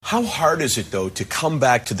How hard is it, though, to come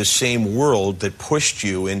back to the same world that pushed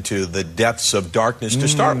you into the depths of darkness to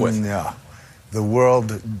start with? No. The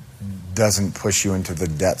world doesn't push you into the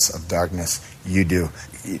depths of darkness. You do.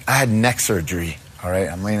 I had neck surgery, all right?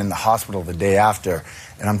 I'm laying in the hospital the day after,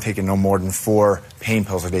 and I'm taking no more than 4 pain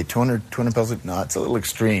pills a day. 200 pills a day? No, it's a little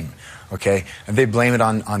extreme, okay? And they blame it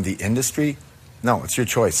on the industry. No, it's your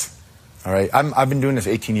choice, all right? I've been doing this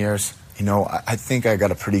 18 years. You know, I think I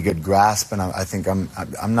got a pretty good grasp, and I think I'm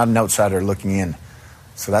not an outsider looking in.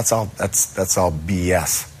 So that's all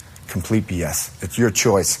BS, complete BS. It's your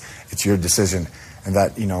choice, it's your decision, and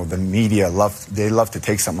that, you know, the media love to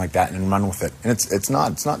take something like that and run with it. And it's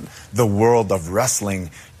not the world of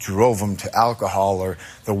wrestling drove them to alcohol, or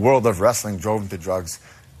the world of wrestling drove them to drugs.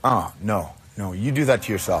 No, you do that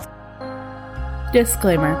to yourself.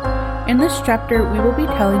 Disclaimer. In this chapter, we will be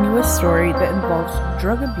telling you a story that involves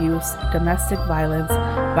drug abuse, domestic violence,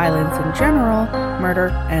 violence in general, murder,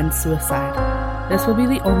 and suicide. This will be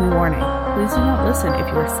the only warning. Please do not listen if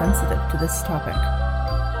you are sensitive to this topic.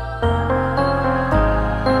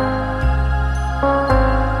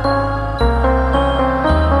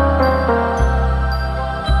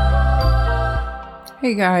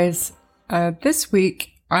 Hey guys, this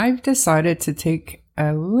week I've decided to take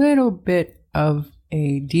a little bit of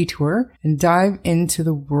a detour and dive into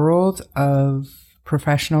the world of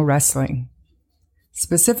professional wrestling.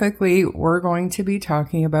 Specifically, we're going to be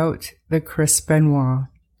talking about the Chris Benoit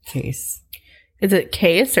case. Is it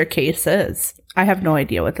case or cases? I have no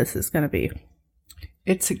idea what this is going to be.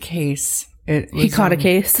 It's a case. He caught a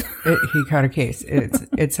case? He caught a case.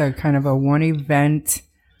 It's a kind of a one event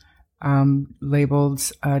labeled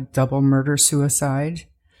double murder suicide.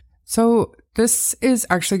 So this is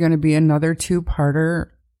actually going to be another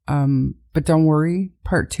 2-parter, but don't worry,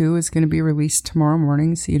 part 2 is going to be released tomorrow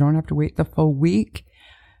morning, so you don't have to wait the full week.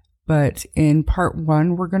 But in part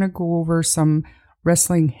 1, we're going to go over some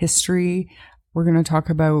wrestling history. We're going to talk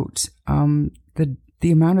about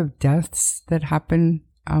the amount of deaths that happen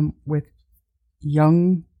with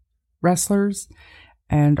young wrestlers,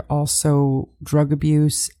 and also drug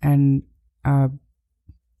abuse and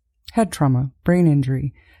head trauma, brain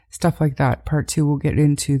injury. Stuff like that. Part 2 will get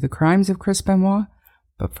into the crimes of Chris Benoit.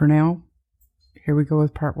 But for now, here we go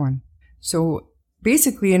with part 1. So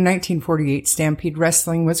basically in 1948, Stampede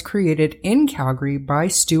Wrestling was created in Calgary by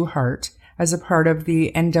Stu Hart as a part of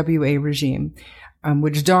the NWA regime,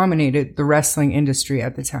 which dominated the wrestling industry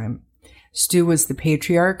at the time. Stu was the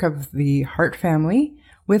patriarch of the Hart family.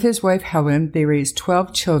 With his wife Helen, they raised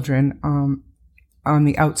 12 children on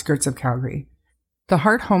the outskirts of Calgary. The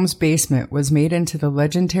Hart home's basement was made into the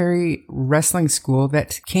legendary wrestling school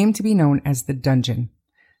that came to be known as the Dungeon.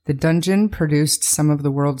 The Dungeon produced some of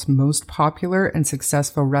the world's most popular and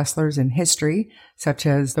successful wrestlers in history, such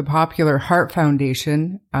as the popular Hart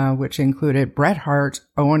Foundation, which included Bret Hart,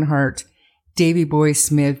 Owen Hart, Davey Boy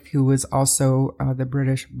Smith, who was also the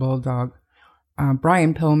British Bulldog,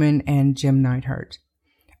 Brian Pillman, and Jim Neidhart,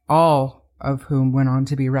 all of whom went on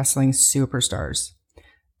to be wrestling superstars.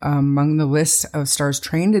 Among the list of stars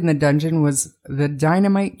trained in the Dungeon was the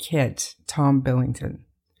Dynamite Kid, Tom Billington,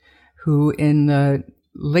 who in the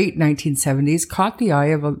late 1970s caught the eye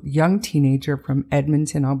of a young teenager from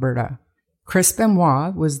Edmonton, Alberta. Chris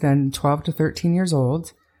Benoit was then 12 to 13 years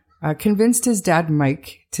old, convinced his dad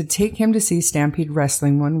Mike to take him to see Stampede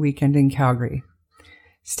Wrestling one weekend in Calgary.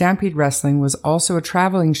 Stampede Wrestling was also a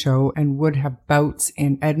traveling show and would have bouts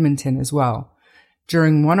in Edmonton as well.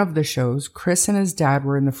 During one of the shows, Chris and his dad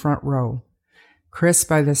were in the front row. Chris,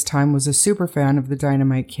 by this time, was a super fan of the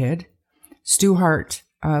Dynamite Kid. Stu Hart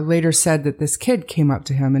later said that this kid came up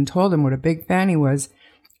to him and told him what a big fan he was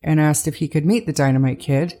and asked if he could meet the Dynamite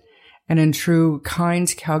Kid. And in true kind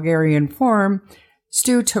Calgarian form,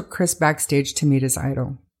 Stu took Chris backstage to meet his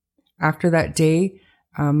idol. After that day,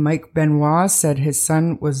 Mike Benoit said his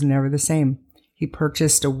son was never the same. He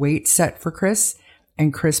purchased a weight set for Chris,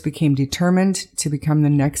 and Chris became determined to become the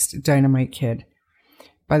next Dynamite Kid.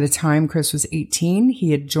 By the time Chris was 18,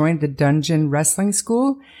 he had joined the Dungeon Wrestling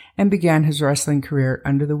School and began his wrestling career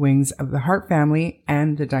under the wings of the Hart family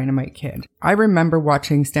and the Dynamite Kid. I remember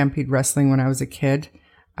watching Stampede Wrestling when I was a kid.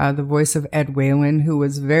 The voice of Ed Whalen, who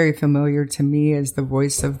was very familiar to me as the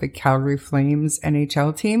voice of the Calgary Flames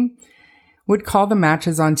NHL team, would call the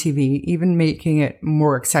matches on TV, even making it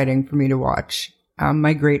more exciting for me to watch.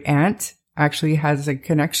 My great aunt actually has a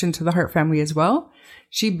connection to the Hart family as well.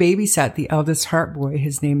 She babysat the eldest Hart boy,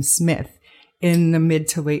 his name's Smith, in the mid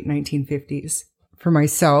to late 1950s. For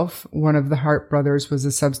myself, one of the Hart brothers was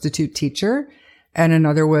a substitute teacher and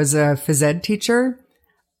another was a phys ed teacher.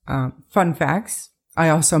 Fun facts. I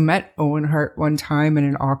also met Owen Hart one time in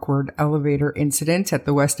an awkward elevator incident at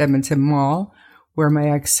the West Edmonton Mall, where my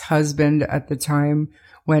ex-husband at the time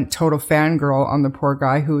went total fangirl on the poor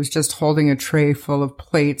guy who was just holding a tray full of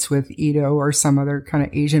plates with Edo or some other kind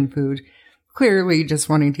of Asian food, clearly just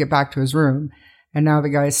wanting to get back to his room. And now the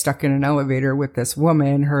guy's stuck in an elevator with this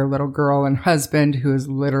woman, her little girl and husband, who is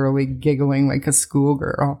literally giggling like a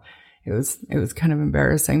schoolgirl. It was kind of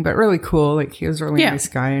embarrassing, but really cool. Like, he was a really nice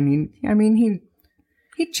guy, and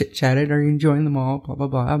he chit-chatted, are you enjoying the mall, blah, blah,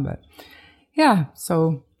 blah. But yeah,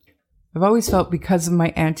 so I've always felt, because of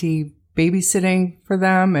my auntie babysitting for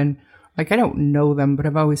them, and like, I don't know them, but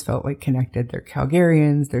I've always felt like connected. They're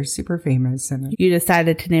Calgarians, they're super famous. And you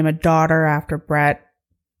decided to name a daughter after Bret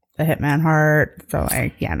the Hitman Hart. So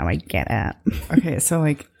like, yeah, no, I get it. Okay, so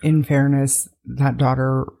like, in fairness, that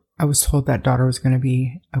daughter, I was told that daughter was going to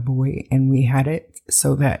be a boy, and we had it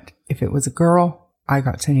so that if it was a girl, I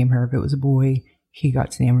got to name her. If it was a boy, he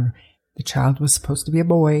got to name her. The child was supposed to be a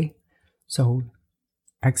boy, so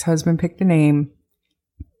ex-husband picked the name.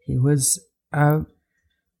 He was a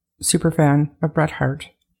super fan of Bret Hart,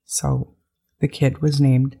 so the kid was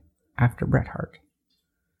named after Bret Hart.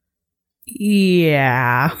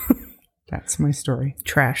 Yeah. That's my story.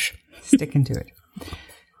 Trash. Sticking to it.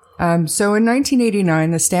 So in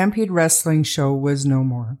 1989, the Stampede Wrestling show was no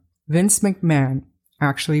more. Vince McMahon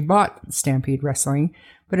actually bought Stampede Wrestling,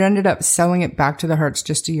 but ended up selling it back to the Harts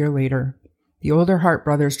just a year later. The older Hart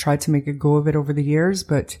brothers tried to make a go of it over the years,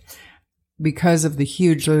 but because of the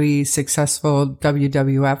hugely successful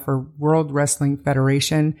WWF, or World Wrestling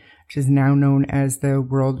Federation, which is now known as the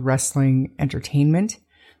World Wrestling Entertainment,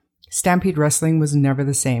 Stampede Wrestling was never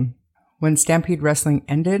the same. When Stampede Wrestling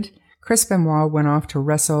ended, Chris Benoit went off to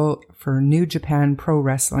wrestle for New Japan Pro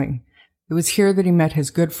Wrestling. It was here that he met his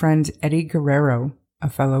good friend Eddie Guerrero, a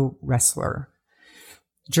fellow wrestler.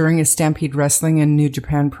 During his Stampede Wrestling and New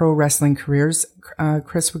Japan Pro Wrestling careers,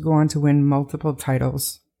 Chris would go on to win multiple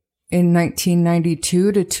titles. In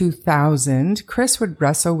 1992 to 2000, Chris would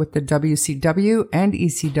wrestle with the WCW and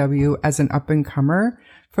ECW as an up-and-comer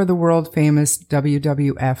for the world-famous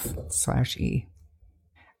WWF/E.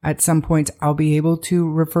 At some point, I'll be able to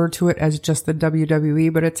refer to it as just the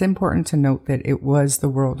WWE, but it's important to note that it was the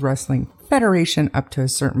World Wrestling Federation up to a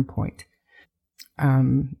certain point.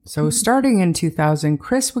 So starting in 2000,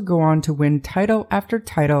 Chris would go on to win title after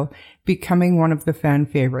title, becoming one of the fan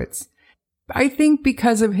favorites. I think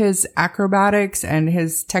because of his acrobatics and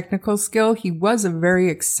his technical skill, he was a very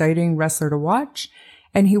exciting wrestler to watch,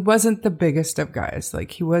 and he wasn't the biggest of guys.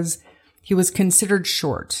 Like, he was considered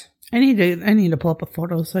short. I need to pull up a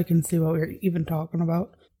photo so I can see what we're even talking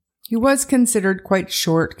about. He was considered quite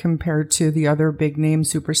short compared to the other big name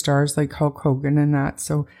superstars like Hulk Hogan and that.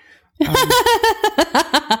 So,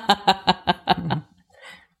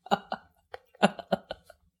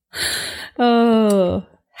 oh,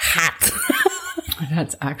 hot.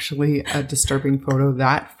 That's actually a disturbing photo.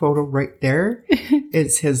 That photo right there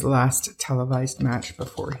is his last televised match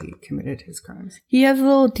before he committed his crimes. He has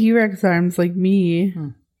little T-Rex arms like me.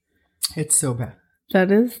 It's so bad.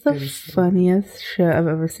 That is the funniest shit I've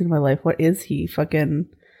ever seen in my life. What is he? Fucking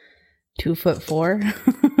 2'4"?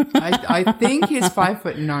 I think he's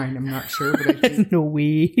 5'9". I'm not sure, but I think no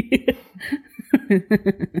way.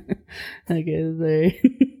 I guess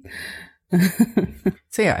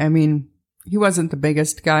so yeah, I mean, he wasn't the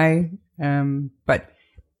biggest guy, but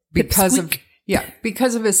because of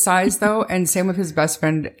his size though, and same with his best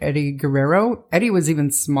friend Eddie Guerrero. Eddie was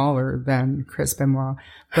even smaller than Chris Benoit,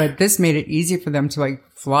 but this made it easy for them to like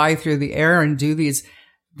fly through the air and do these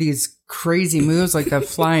crazy moves like the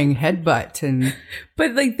flying headbutt.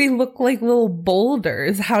 But like, they look like little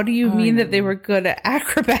boulders. How do you mean that they were good at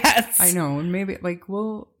acrobats? I know, and maybe like,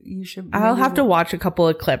 well, you should. I'll have to watch a couple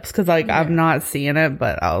of clips because like I'm not seeing it,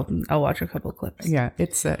 but I'll watch a couple of clips. Yeah,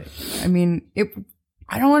 it's I mean,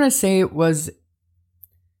 I don't want to say it was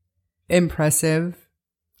impressive.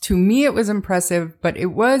 To me, it was impressive, but it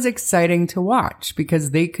was exciting to watch because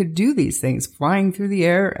they could do these things, flying through the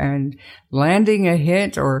air and landing a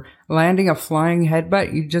hit or landing a flying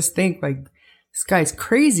headbutt. You just think like, this guy's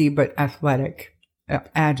crazy, but athletic,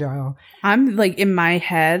 agile. I'm like, in my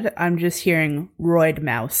head, I'm just hearing roid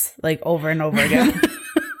mouse like over and over again.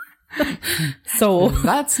 So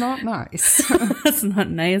that's not nice. That's not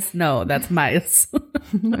nice. No, that's mice.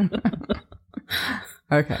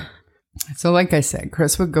 Okay. So like I said,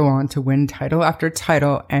 Chris would go on to win title after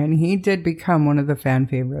title, and he did become one of the fan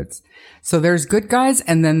favorites. So there's good guys,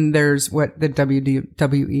 and then there's what the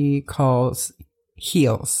WWE calls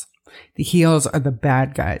heels. The heels are the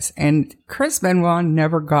bad guys. And Chris Benoit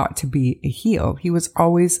never got to be a heel. He was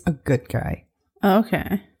always a good guy.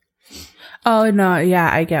 Okay. Oh, no. Yeah,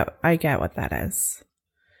 I get what that is.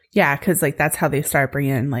 Yeah, because, like, that's how they start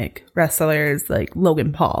bringing in, like, wrestlers like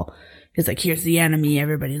Logan Paul. He's like, here's the enemy.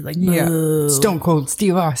 Everybody's like, boo. Yeah. Stone Cold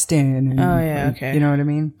Steve Austin. And, Oh, yeah, like, okay. You know what I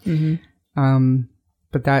mean? Mm-hmm.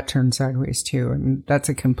 But that turned sideways too. And that's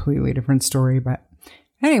a completely different story. But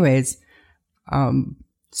anyways,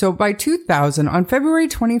 so by 2000, on February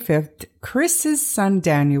 25th, Chris's son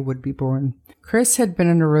Daniel would be born. Chris had been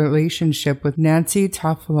in a relationship with Nancy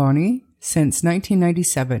Toffoloni since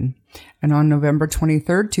 1997. And on November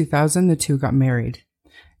 23rd, 2000, the two got married.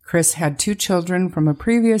 Chris had 2 children from a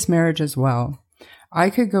previous marriage as well. I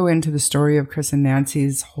could go into the story of Chris and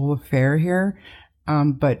Nancy's whole affair here.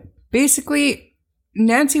 But basically,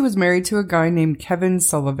 Nancy was married to a guy named Kevin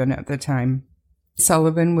Sullivan at the time.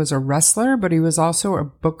 Sullivan was a wrestler, but he was also a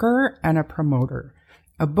booker and a promoter.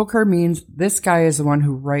 A booker means this guy is the one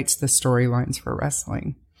who writes the storylines for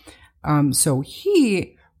wrestling. So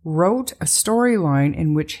he wrote a storyline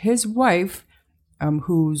in which his wife,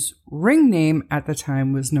 whose ring name at the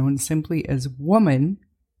time was known simply as Woman,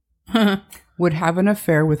 would have an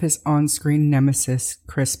affair with his on-screen nemesis,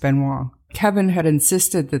 Chris Benoit. Kevin had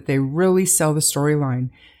insisted that they really sell the storyline,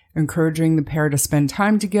 encouraging the pair to spend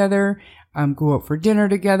time together, go out for dinner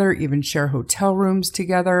together, even share hotel rooms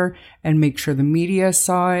together, and make sure the media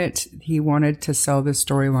saw it. He wanted to sell this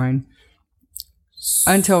storyline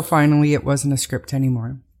until finally it wasn't a script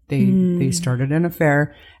anymore. They started an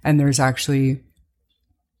affair, and there's actually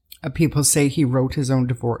people say he wrote his own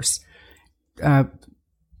divorce.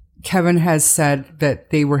 Kevin has said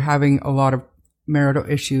that they were having a lot of marital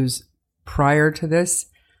issues prior to this.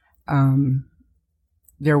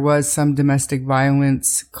 There was some domestic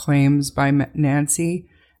violence claims by Nancy.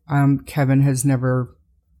 Kevin has never,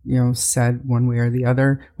 said one way or the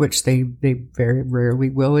other, which they very rarely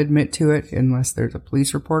will admit to it unless there's a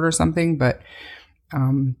police report or something. But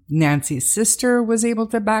Nancy's sister was able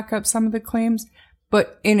to back up some of the claims.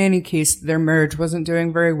 But in any case, their marriage wasn't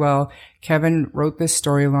doing very well. Kevin wrote this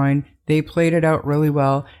storyline. They played it out really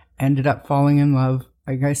well, ended up falling in love.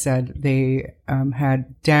 Like I said, they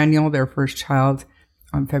had Daniel, their first child,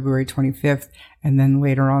 on February 25th. And then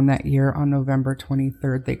later on that year, on November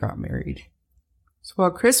 23rd, they got married. So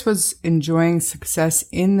while Chris was enjoying success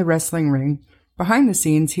in the wrestling ring, behind the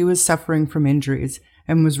scenes, he was suffering from injuries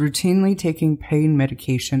and was routinely taking pain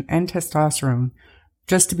medication and testosterone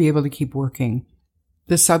just to be able to keep working.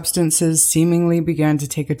 The substances seemingly began to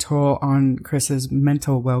take a toll on Chris's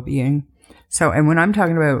mental well-being. So, and when I'm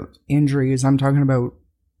talking about injuries, I'm talking about,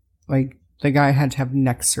 like, the guy had to have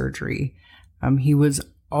neck surgery. He was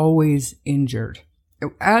always injured.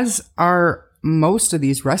 As are most of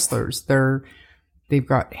these wrestlers. They've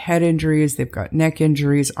got head injuries, they've got neck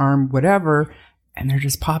injuries, arm, whatever, and they're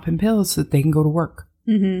just popping pills so that they can go to work,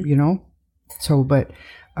 So, but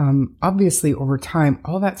obviously over time,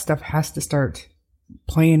 all that stuff has to start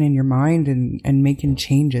playing in your mind and making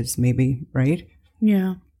changes, maybe, right?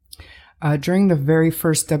 Yeah. During the very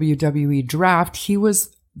first WWE draft, he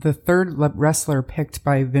was the third wrestler picked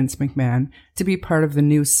by Vince McMahon to be part of the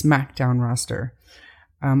new SmackDown roster,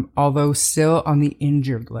 although still on the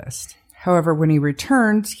injured list. However, when he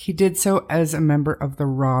returned, he did so as a member of the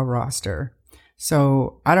Raw roster.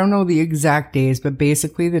 So I don't know the exact days, but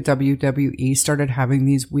basically the WWE started having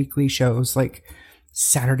these weekly shows like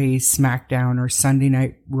Saturday SmackDown or Sunday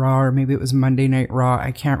Night Raw, or maybe it was Monday Night Raw.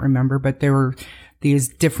 I can't remember, but there were these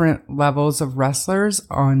different levels of wrestlers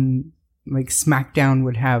on, like, SmackDown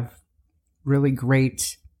would have really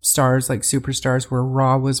great stars, like superstars, where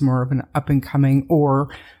Raw was more of an up and coming or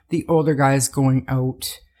the older guys going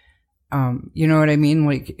out. You know what I mean?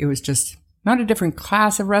 Like, it was just not a different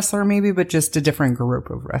class of wrestler maybe, but just a different group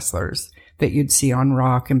of wrestlers that you'd see on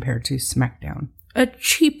Raw compared to SmackDown. A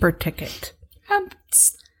cheaper ticket.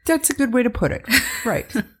 That's a good way to put it.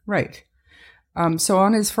 Right, right. So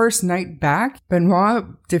on his first night back, Benoit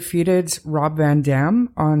defeated Rob Van Dam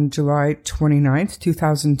on July 29th,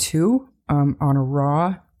 2002, on a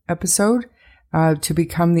Raw episode, to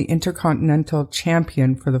become the Intercontinental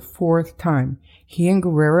Champion for the 4th time. He and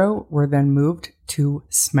Guerrero were then moved to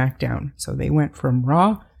SmackDown. So they went from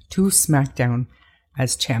Raw to SmackDown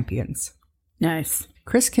as champions. Nice.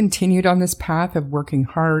 Chris continued on this path of working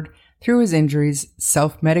hard through his injuries,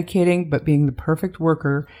 self-medicating, but being the perfect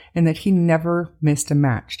worker, and that he never missed a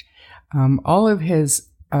match. All of his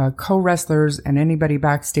co-wrestlers and anybody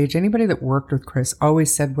backstage, anybody that worked with Chris,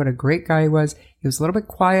 always said what a great guy he was. He was a little bit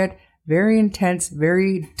quiet, very intense,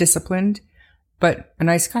 very disciplined, but a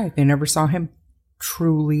nice guy. They never saw him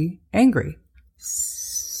truly angry.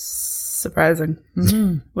 Surprising.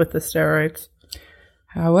 With the steroids.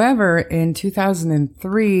 However, in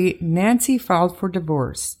 2003, Nancy filed for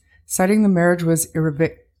divorce, citing the marriage was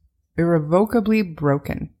irrevocably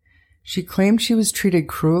broken. She claimed she was treated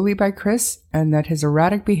cruelly by Chris and that his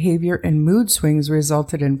erratic behavior and mood swings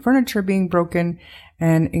resulted in furniture being broken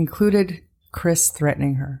and included Chris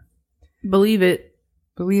threatening her. Believe it.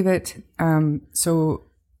 Believe it. So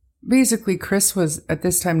basically, Chris was, at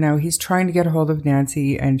this time now, he's trying to get a hold of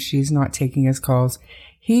Nancy and she's not taking his calls.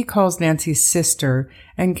 He calls Nancy's sister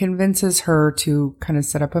and convinces her to kind of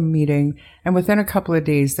set up a meeting. And within a couple of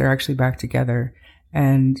days, they're actually back together.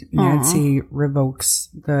 And Nancy revokes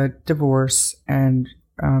the divorce and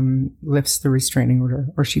lifts the restraining order,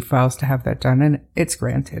 or she files to have that done, and it's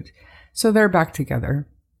granted. So they're back together.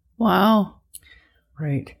 Wow.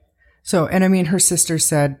 Right. So, and I mean, her sister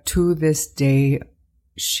said to this day,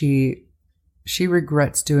 she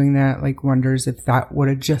regrets doing that, like wonders if that would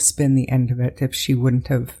have just been the end of it, if she wouldn't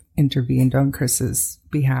have intervened on Chris's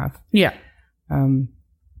behalf. Yeah.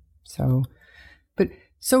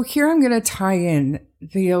 So here I'm going to tie in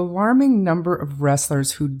the alarming number of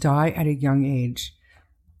wrestlers who die at a young age.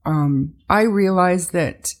 I realize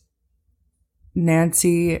that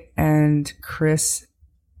Nancy and Chris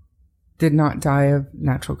did not die of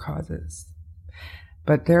natural causes,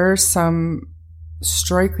 but there are some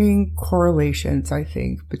striking correlations, I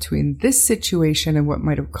think, between this situation and what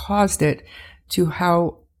might have caused it to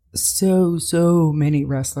how so many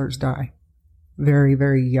wrestlers die very,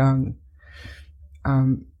 very young.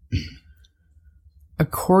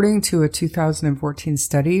 According to a 2014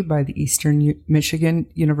 study by the Eastern Michigan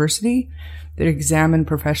University that examined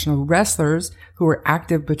professional wrestlers who were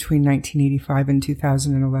active between 1985 and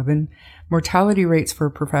 2011, mortality rates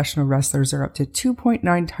for professional wrestlers are up to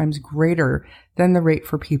 2.9 times greater than the rate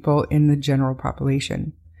for people in the general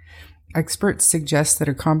population. Experts suggest that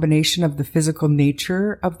a combination of the physical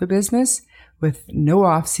nature of the business with no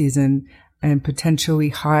off-season and potentially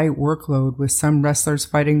high workload, with some wrestlers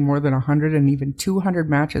fighting more than 100 and even 200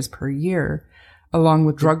 matches per year, along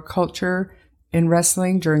with drug culture in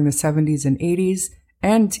wrestling during the 70s and 80s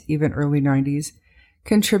and even early 90s,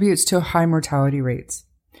 contributes to high mortality rates.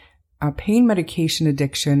 Pain medication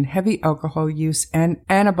addiction, heavy alcohol use, and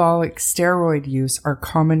anabolic steroid use are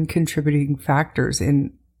common contributing factors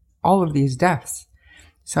in all of these deaths.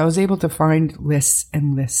 So I was able to find lists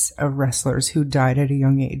and lists of wrestlers who died at a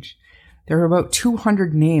young age. There are about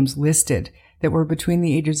 200 names listed that were between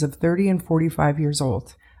the ages of 30 and 45 years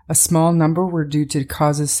old. A small number were due to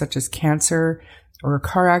causes such as cancer or a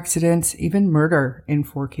car accident, even murder in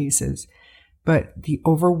 4 cases. But the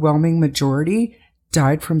overwhelming majority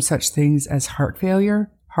died from such things as heart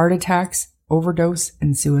failure, heart attacks, overdose,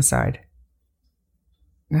 and suicide.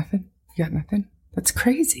 Nothing? You got nothing? That's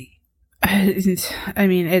crazy. I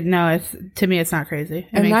mean, to me, it's not crazy.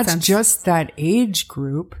 And that's sense. Just that age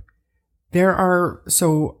group. There are,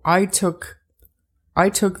 so I took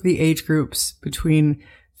the age groups between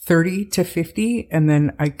 30 to 50, and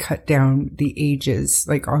then I cut down the ages,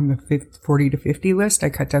 like on the 40 to 50 list, I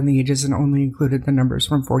cut down the ages and only included the numbers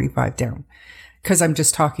from 45 down. Because I'm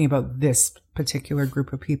just talking about this particular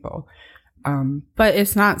group of people. But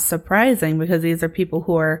it's not surprising because these are people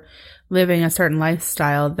who are living a certain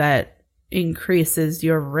lifestyle that increases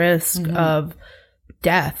your risk of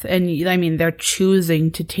death. And I mean, they're choosing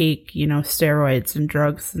to take, steroids and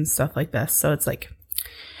drugs and stuff like this. So it's like,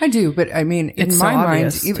 I do, but I mean, in my mind,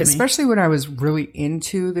 especially when I was really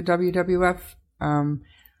into the WWF,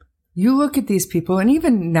 you look at these people, and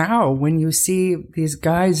even now when you see these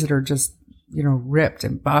guys that are just, ripped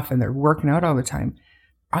and buff and they're working out all the time,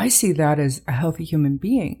 I see that as a healthy human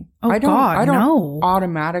being. I don't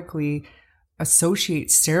automatically associate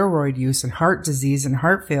steroid use and heart disease and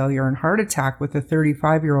heart failure and heart attack with a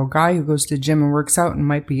 35-year-old guy who goes to the gym and works out and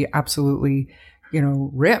might be absolutely,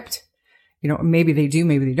 ripped. Maybe they do,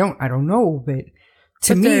 maybe they don't. I don't know. But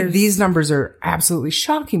to me, these numbers are absolutely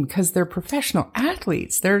shocking because they're professional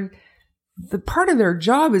athletes. The part of their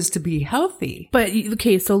job is to be healthy. But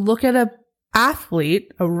okay, so look at a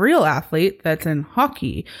real athlete that's in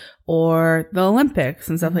hockey or the Olympics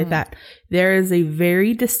and stuff like that. There is a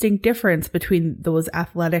very distinct difference between those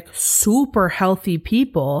athletic, super healthy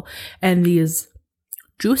people and these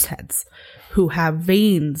juice heads who have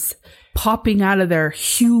veins popping out of their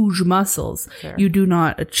huge muscles. Fair. You do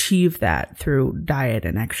not achieve that through diet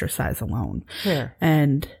and exercise alone. Fair.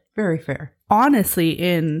 And very fair. Honestly,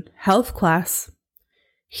 in health class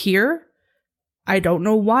here, I don't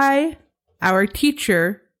know why our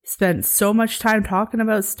teacher spent so much time talking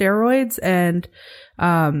about steroids and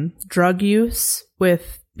drug use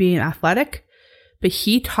with being athletic, but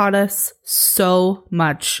he taught us so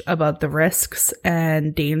much about the risks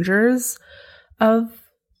and dangers of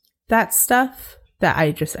that stuff that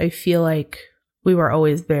I feel like we were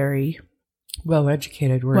always very well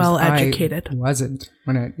educated. Whereas I wasn't.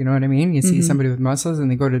 You know what I mean? You see somebody with muscles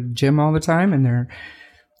and they go to the gym all the time and they're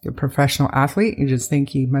a professional athlete. You just think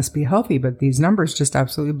he must be healthy, but these numbers just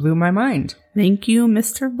absolutely blew my mind. Thank you,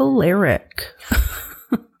 Mr. Valeric.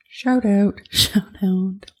 Shout out. Shout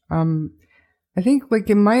out. I think, like,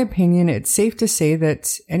 in my opinion, it's safe to say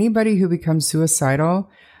that anybody who becomes suicidal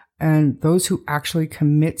and those who actually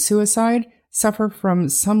commit suicide suffer from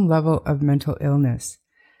some level of mental illness.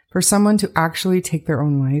 For someone to actually take their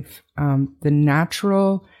own life, the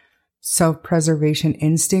natural self-preservation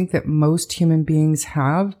instinct that most human beings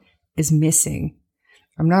have is missing.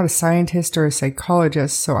 I'm not a scientist or a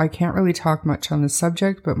psychologist, so I can't really talk much on the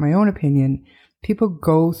subject, but my own opinion, people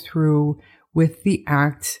go through with the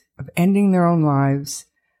act of ending their own lives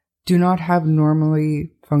do not have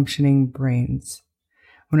normally functioning brains.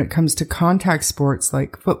 When it comes to contact sports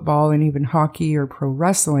like football and even hockey or pro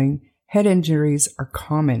wrestling, head injuries are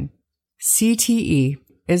common. CTE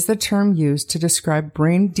is the term used to describe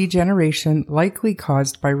brain degeneration likely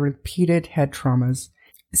caused by repeated head traumas.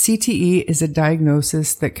 CTE is a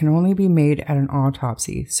diagnosis that can only be made at an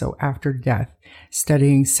autopsy, so after death,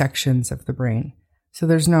 studying sections of the brain. So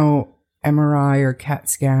there's no MRI or CAT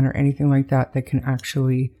scan or anything like that that can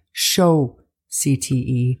actually show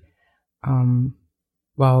CTE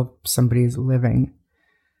while somebody is living.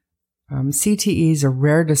 CTE is a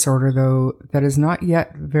rare disorder, though, that is not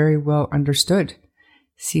yet very well understood.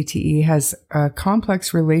 CTE has a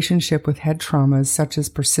complex relationship with head traumas such as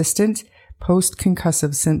persistent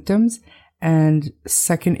post-concussive symptoms and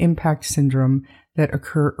second impact syndrome that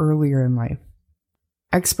occur earlier in life.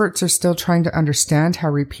 Experts are still trying to understand how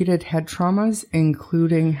repeated head traumas,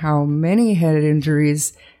 including how many head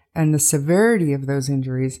injuries and the severity of those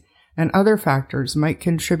injuries and other factors, might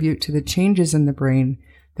contribute to the changes in the brain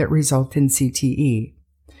that result in CTE.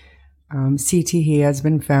 CTE has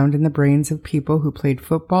been found in the brains of people who played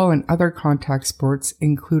football and other contact sports,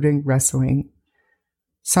 including wrestling.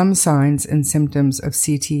 Some signs and symptoms of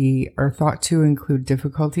CTE are thought to include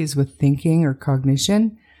difficulties with thinking or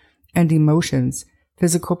cognition and emotions,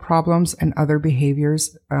 physical problems, and other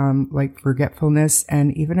behaviors like forgetfulness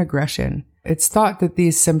and even aggression. It's thought that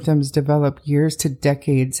these symptoms develop years to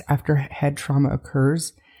decades after head trauma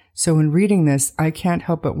occurs. So in reading this, I can't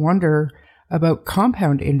help but wonder about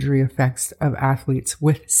compound injury effects of athletes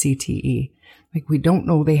with CTE. Like, we don't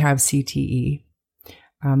know they have CTE,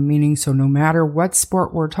 meaning so no matter what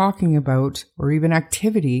sport we're talking about or even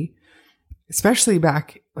activity, especially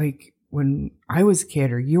back like when I was a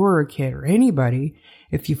kid or you were a kid or anybody,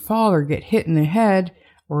 if you fall or get hit in the head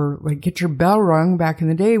or like get your bell rung back in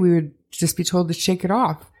the day, we would just be told to shake it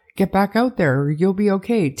off, get back out there, or you'll be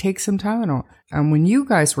okay. Take some Tylenol. When you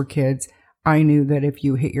guys were kids, I knew that if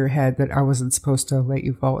you hit your head that I wasn't supposed to let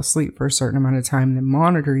you fall asleep for a certain amount of time and then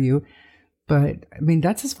monitor you. But I mean,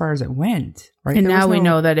 that's as far as it went, right? And now we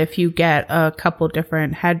know that if you get a couple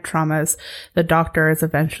different head traumas, the doctor is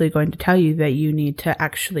eventually going to tell you that you need to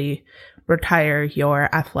actually retire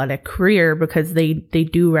your athletic career, because they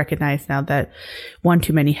do recognize now that one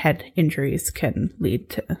too many head injuries can lead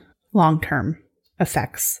to long-term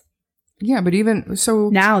effects. Yeah, but even so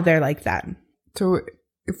now they're like that. So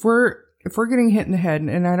if we're getting hit in the head,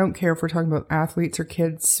 and I don't care if we're talking about athletes or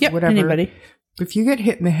kids, whatever. Anybody. If you get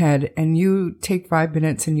hit in the head and you take 5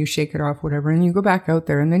 minutes and you shake it off, whatever, and you go back out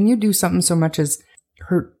there and then you do something so much as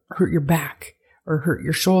hurt your back or hurt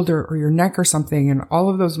your shoulder or your neck or something, and all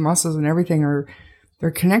of those muscles and everything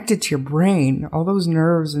they're connected to your brain. All those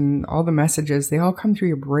nerves and all the messages, they all come through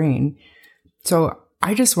your brain. So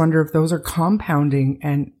I just wonder if those are compounding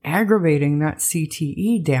and aggravating that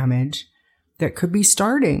CTE damage that could be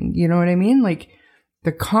starting. You know what I mean? Like,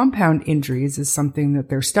 the compound injuries is something that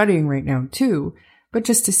they're studying right now too, but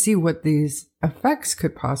just to see what these effects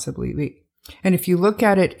could possibly be. And if you look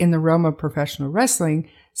at it in the realm of professional wrestling,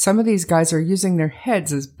 some of these guys are using their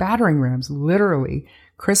heads as battering rams, literally.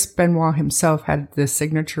 Chris Benoit himself had the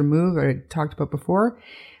signature move I talked about before,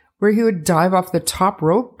 where he would dive off the top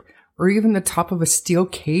rope or even the top of a steel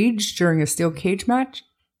cage during a steel cage match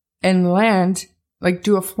and land, like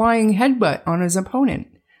do a flying headbutt on his opponent.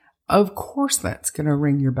 Of course that's going to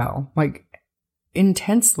ring your bell, like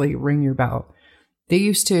intensely ring your bell. They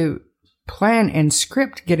used to plan and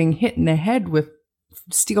script getting hit in the head with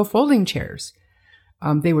steel folding chairs.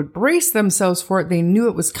 They would brace themselves for it. They knew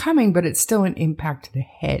it was coming, but it's still an impact to the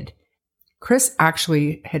head. Chris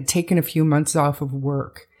actually had taken a few months off of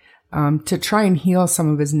work to try and heal some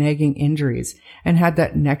of his nagging injuries and had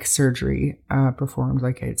that neck surgery performed,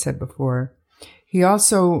 like I had said before. He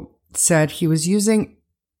also said he was using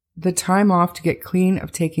the time off to get clean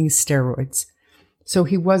of taking steroids. So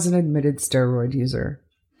he was an admitted steroid user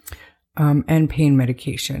and pain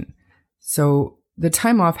medication. So the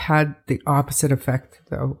time off had the opposite effect,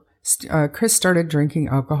 though. Chris started drinking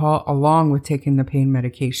alcohol along with taking the pain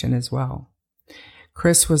medication as well.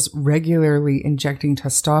 Chris was regularly injecting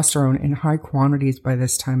testosterone in high quantities by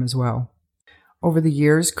this time as well. Over the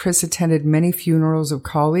years, Chris attended many funerals of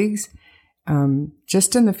colleagues.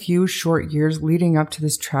 Just in the few short years leading up to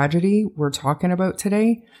this tragedy we're talking about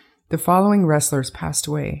today, the following wrestlers passed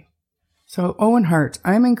away. So Owen Hart,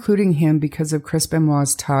 I'm including him because of Chris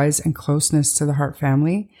Benoit's ties and closeness to the Hart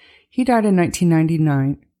family. He died in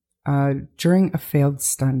 1999 during a failed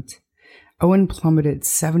stunt. Owen plummeted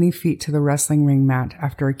 70 feet to the wrestling ring mat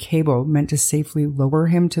after a cable meant to safely lower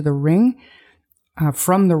him to the ring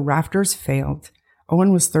from the rafters failed.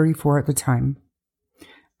 Owen was 34 at the time.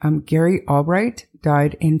 Gary Albright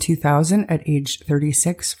died in 2000 at age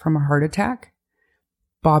 36 from a heart attack.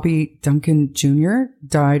 Bobby Duncan Jr.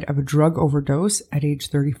 died of a drug overdose at age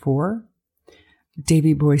 34.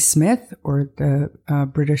 Davy Boy Smith, or the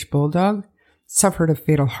British Bulldog, suffered a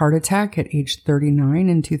fatal heart attack at age 39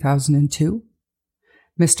 in 2002.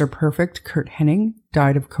 Mr. Perfect, Kurt Hennig,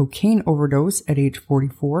 died of cocaine overdose at age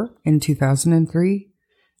 44 in 2003.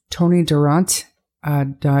 Tony Durant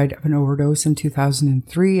died of an overdose in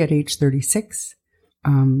 2003 at age 36.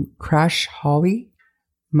 Crash Holly,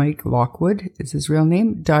 Mike Lockwood is his real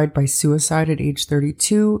name, died by suicide at age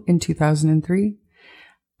 32 in 2003.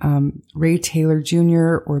 Ray Taylor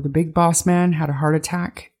Jr., or the Big Boss Man, had a heart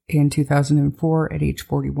attack in 2004 at age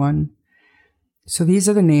 41. So these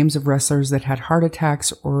are the names of wrestlers that had heart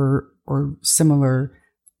attacks or similar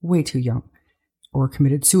way too young, or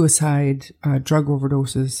committed suicide, drug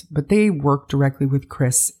overdoses, but they worked directly with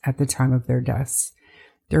Chris at the time of their deaths.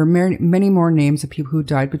 There are many more names of people who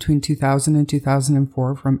died between 2000 and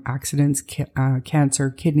 2004 from accidents, cancer,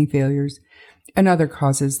 kidney failures, and other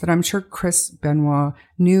causes that I'm sure Chris Benoit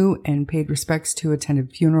knew and paid respects to,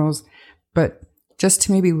 attended funerals, but just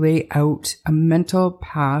to maybe lay out a mental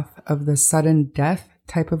path of the sudden death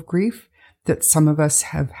type of grief that some of us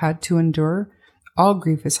have had to endure. All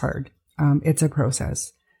grief is hard. It's a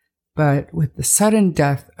process. But with the sudden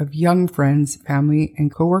death of young friends, family,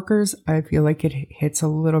 and coworkers, I feel like it hits a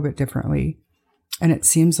little bit differently. And it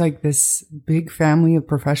seems like this big family of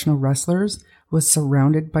professional wrestlers was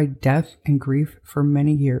surrounded by death and grief for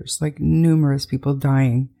many years, like numerous people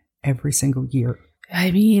dying every single year.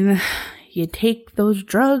 I mean, you take those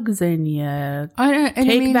drugs and you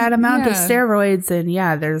take that amount of steroids, and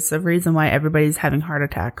there's a reason why everybody's having heart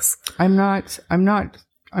attacks. I'm not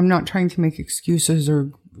trying to make excuses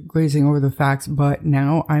or glazing over the facts, but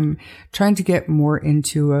now I'm trying to get more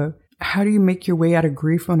into how do you make your way out of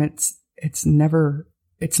grief when it's never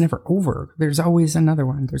over. There's always another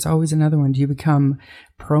one. Do you become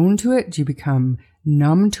prone to it? Do you become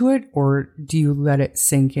numb to it, or do you let it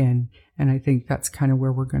sink in? And I think that's kind of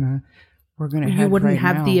where we're gonna head. You wouldn't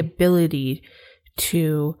have the ability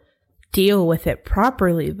to deal with it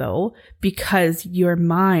properly, though, because your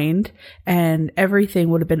mind and everything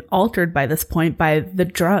would have been altered by this point by the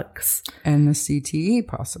drugs. And the CTE,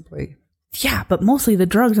 possibly. Yeah, but mostly the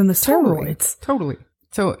drugs and the steroids. Totally.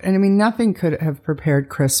 So, and I mean, nothing could have prepared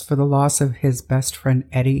Chris for the loss of his best friend,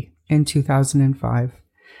 Eddie, in 2005.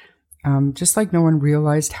 Just like no one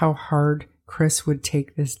realized how hard Chris would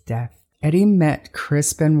take this death. Eddie met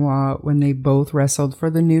Chris Benoit when they both wrestled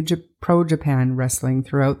for the New Pro Japan Wrestling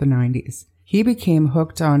throughout the 90s. He became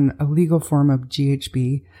hooked on a legal form of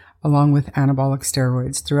GHB along with anabolic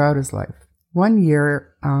steroids throughout his life. One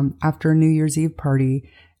year, after a New Year's Eve party,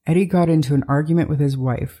 Eddie got into an argument with his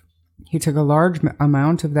wife. He took a large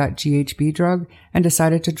amount of that GHB drug and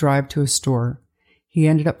decided to drive to a store. He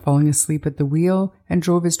ended up falling asleep at the wheel and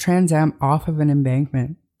drove his Trans Am off of an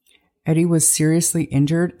embankment. Eddie was seriously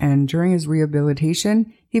injured, and during his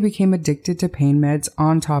rehabilitation, he became addicted to pain meds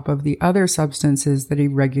on top of the other substances that he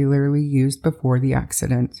regularly used before the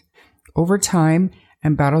accident. Over time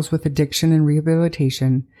and battles with addiction and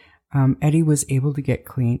rehabilitation, Eddie was able to get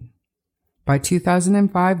clean. By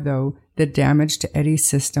 2005, though, the damage to Eddie's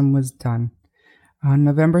system was done. On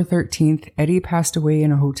November 13th, Eddie passed away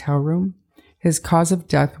in a hotel room. His cause of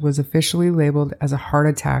death was officially labeled as a heart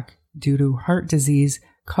attack due to heart disease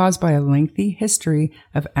caused by a lengthy history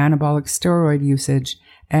of anabolic steroid usage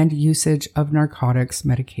and usage of narcotics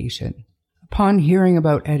medication. Upon hearing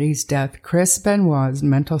about Eddie's death, Chris Benoit's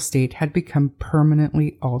mental state had become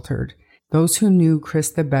permanently altered. Those who knew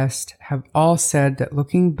Chris the best have all said that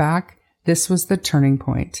looking back, this was the turning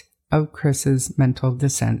point of Chris's mental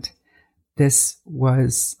descent. This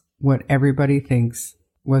was what everybody thinks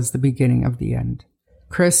was the beginning of the end.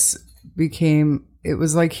 Chris became it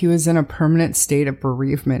was like he was in a permanent state of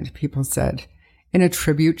bereavement, people said. In a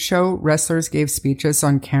tribute show, wrestlers gave speeches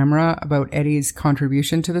on camera about Eddie's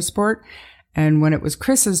contribution to the sport. And when it was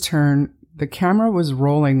Chris's turn, the camera was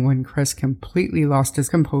rolling when Chris completely lost his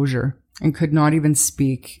composure and could not even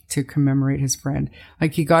speak to commemorate his friend.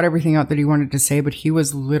 Like, he got everything out that he wanted to say, but he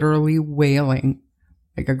was literally wailing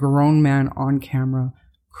like a grown man on camera,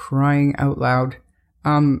 crying out loud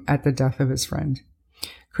at the death of his friend.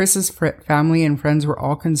 Chris's family and friends were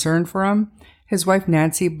all concerned for him. His wife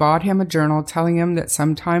Nancy bought him a journal telling him that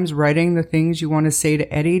sometimes writing the things you want to say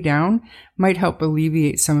to Eddie down might help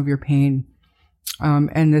alleviate some of your pain.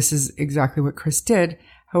 And this is exactly what Chris did.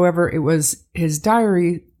 However, it was his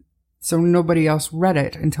diary, so nobody else read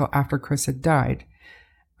it until after Chris had died.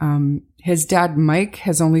 His dad, Mike,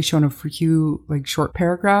 has only shown a few short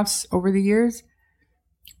paragraphs over the years,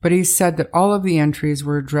 but he said that all of the entries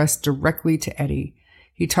were addressed directly to Eddie.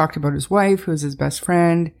 He talked about his wife, who was his best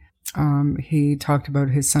friend. He talked about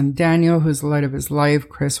his son, Daniel, who's the light of his life.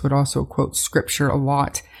 Chris would also quote scripture a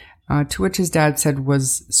lot, to which his dad said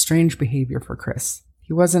was strange behavior for Chris.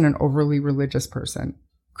 He wasn't an overly religious person.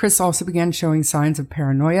 Chris also began showing signs of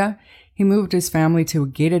paranoia. He moved his family to a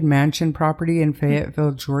gated mansion property in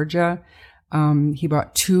Fayetteville, Georgia. He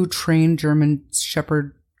bought 2 trained German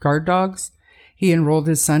Shepherd guard dogs. He enrolled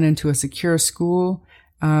his son into a secure school.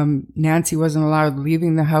 Nancy wasn't allowed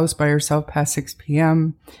leaving the house by herself past 6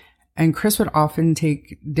 p.m. And Chris would often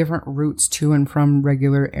take different routes to and from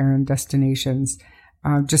regular errand destinations,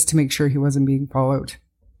 just to make sure he wasn't being followed.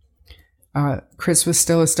 Chris was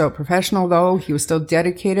still a stout professional, though. He was still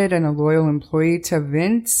dedicated and a loyal employee to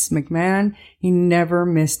Vince McMahon. He never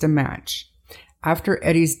missed a match. After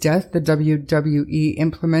Eddie's death, the WWE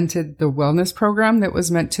implemented the wellness program that was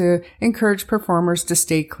meant to encourage performers to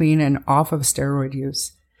stay clean and off of steroid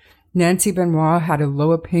use. Nancy Benoit had a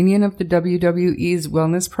low opinion of the WWE's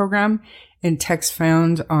wellness program. In text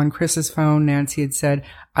found on Chris's phone, Nancy had said,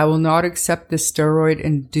 "I will not accept this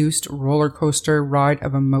steroid-induced roller coaster ride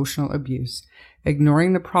of emotional abuse.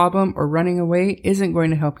 Ignoring the problem or running away isn't going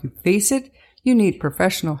to help you face it. You need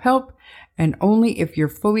professional help, and only if you're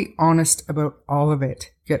fully honest about all of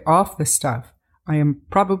it. Get off the stuff. I am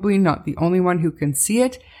probably not the only one who can see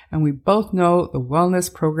it, and we both know the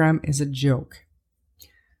wellness program is a joke."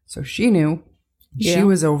 So she knew. Yeah. She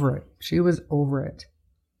was over it. She was over it.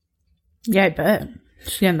 Yeah, I bet.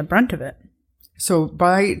 She's getting the brunt of it. So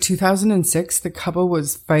by 2006, the couple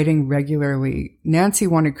was fighting regularly. Nancy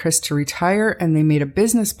wanted Chris to retire, and they made a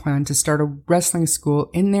business plan to start a wrestling school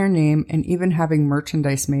in their name and even having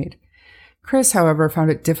merchandise made. Chris, however,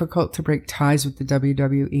 found it difficult to break ties with the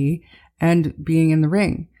WWE and being in the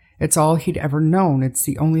ring. It's all he'd ever known. It's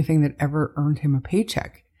the only thing that ever earned him a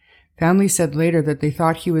paycheck. Family said later that they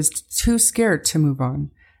thought he was too scared to move on.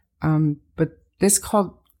 But this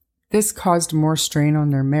caused more strain on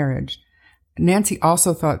their marriage. Nancy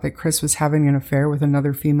also thought that Chris was having an affair with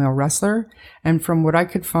another female wrestler. And from what I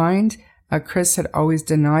could find, Chris had always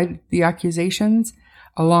denied the accusations.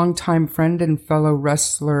 A longtime friend and fellow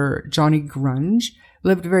wrestler, Johnny Grunge,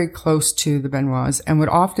 lived very close to the Benoits and would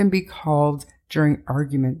often be called during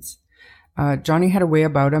arguments. Johnny had a way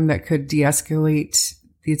about him that could de-escalate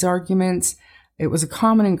these arguments. It was a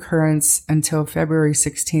common occurrence until February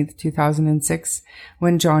 16th, 2006,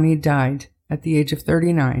 when Johnny died at the age of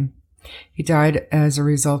 39. He died as a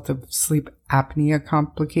result of sleep apnea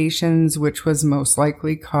complications, which was most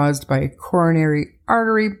likely caused by a coronary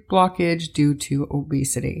artery blockage due to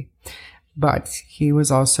obesity. But he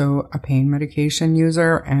was also a pain medication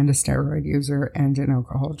user and a steroid user and an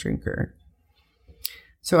alcohol drinker.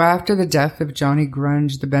 So after the death of Johnny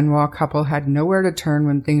Grunge, the Benoit couple had nowhere to turn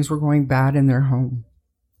when things were going bad in their home.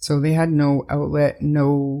 So they had no outlet,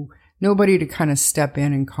 nobody to kind of step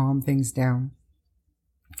in and calm things down.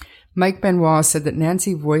 Mike Benoit said that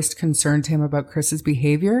Nancy voiced concern to him about Chris's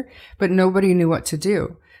behavior, but nobody knew what to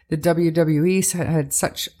do. The WWE had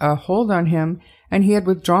such a hold on him, and he had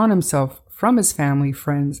withdrawn himself from his family,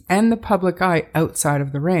 friends, and the public eye outside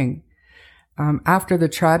of the ring. After the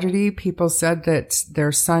tragedy, people said that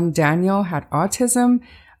their son Daniel had autism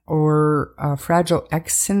or Fragile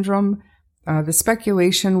X syndrome. The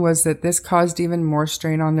speculation was that this caused even more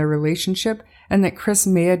strain on their relationship and that Chris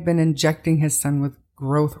may have been injecting his son with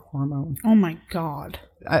growth hormone. Oh my God.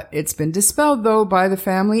 It's been dispelled, though, by the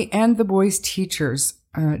family and the boys' teachers.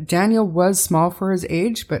 Daniel was small for his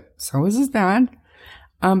age, but so was his dad.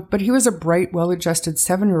 But he was a bright, well-adjusted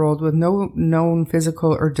 7-year-old with no known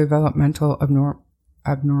physical or developmental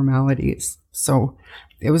abnormalities. So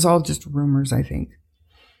it was all just rumors, I think.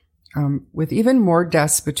 With even more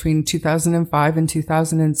deaths between 2005 and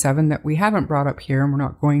 2007 that we haven't brought up here, and we're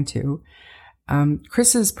not going to,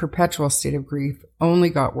 Chris's perpetual state of grief only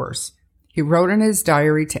got worse. He wrote in his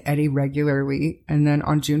diary to Eddie regularly, and then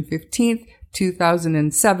on June 15th,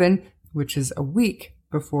 2007, which is a week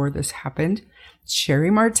before this happened, Sherry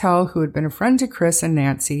Martel, who had been a friend to Chris and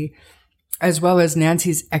Nancy, as well as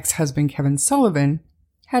Nancy's ex-husband Kevin Sullivan,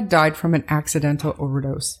 had died from an accidental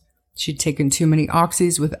overdose. She'd taken too many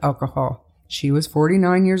oxys with alcohol. She was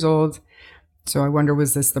 49 years old. So I wonder,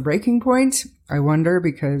 was this the breaking point? I wonder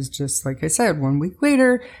because, just like I said, 1 week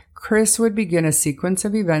later, Chris would begin a sequence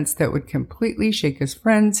of events that would completely shake his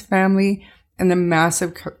friends, family, and the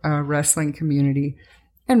massive wrestling community,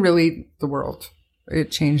 and really the world.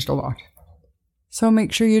 It changed a lot. So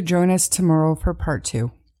make sure you join us tomorrow for part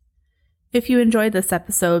 2. If you enjoyed this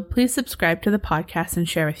episode, please subscribe to the podcast and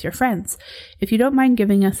share with your friends. If you don't mind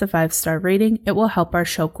giving us a 5-star rating, it will help our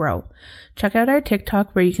show grow. Check out our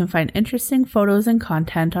TikTok where you can find interesting photos and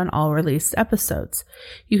content on all released episodes.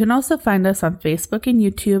 You can also find us on Facebook and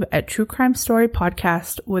YouTube at True Crime Story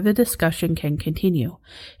Podcast, where the discussion can continue.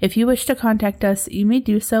 If you wish to contact us, you may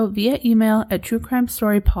do so via email at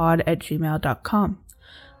truecrimestorypod@gmail.com.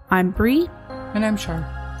 I'm Bree. And I'm Char.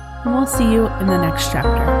 And we'll see you in the next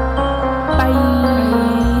chapter.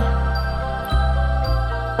 Bye.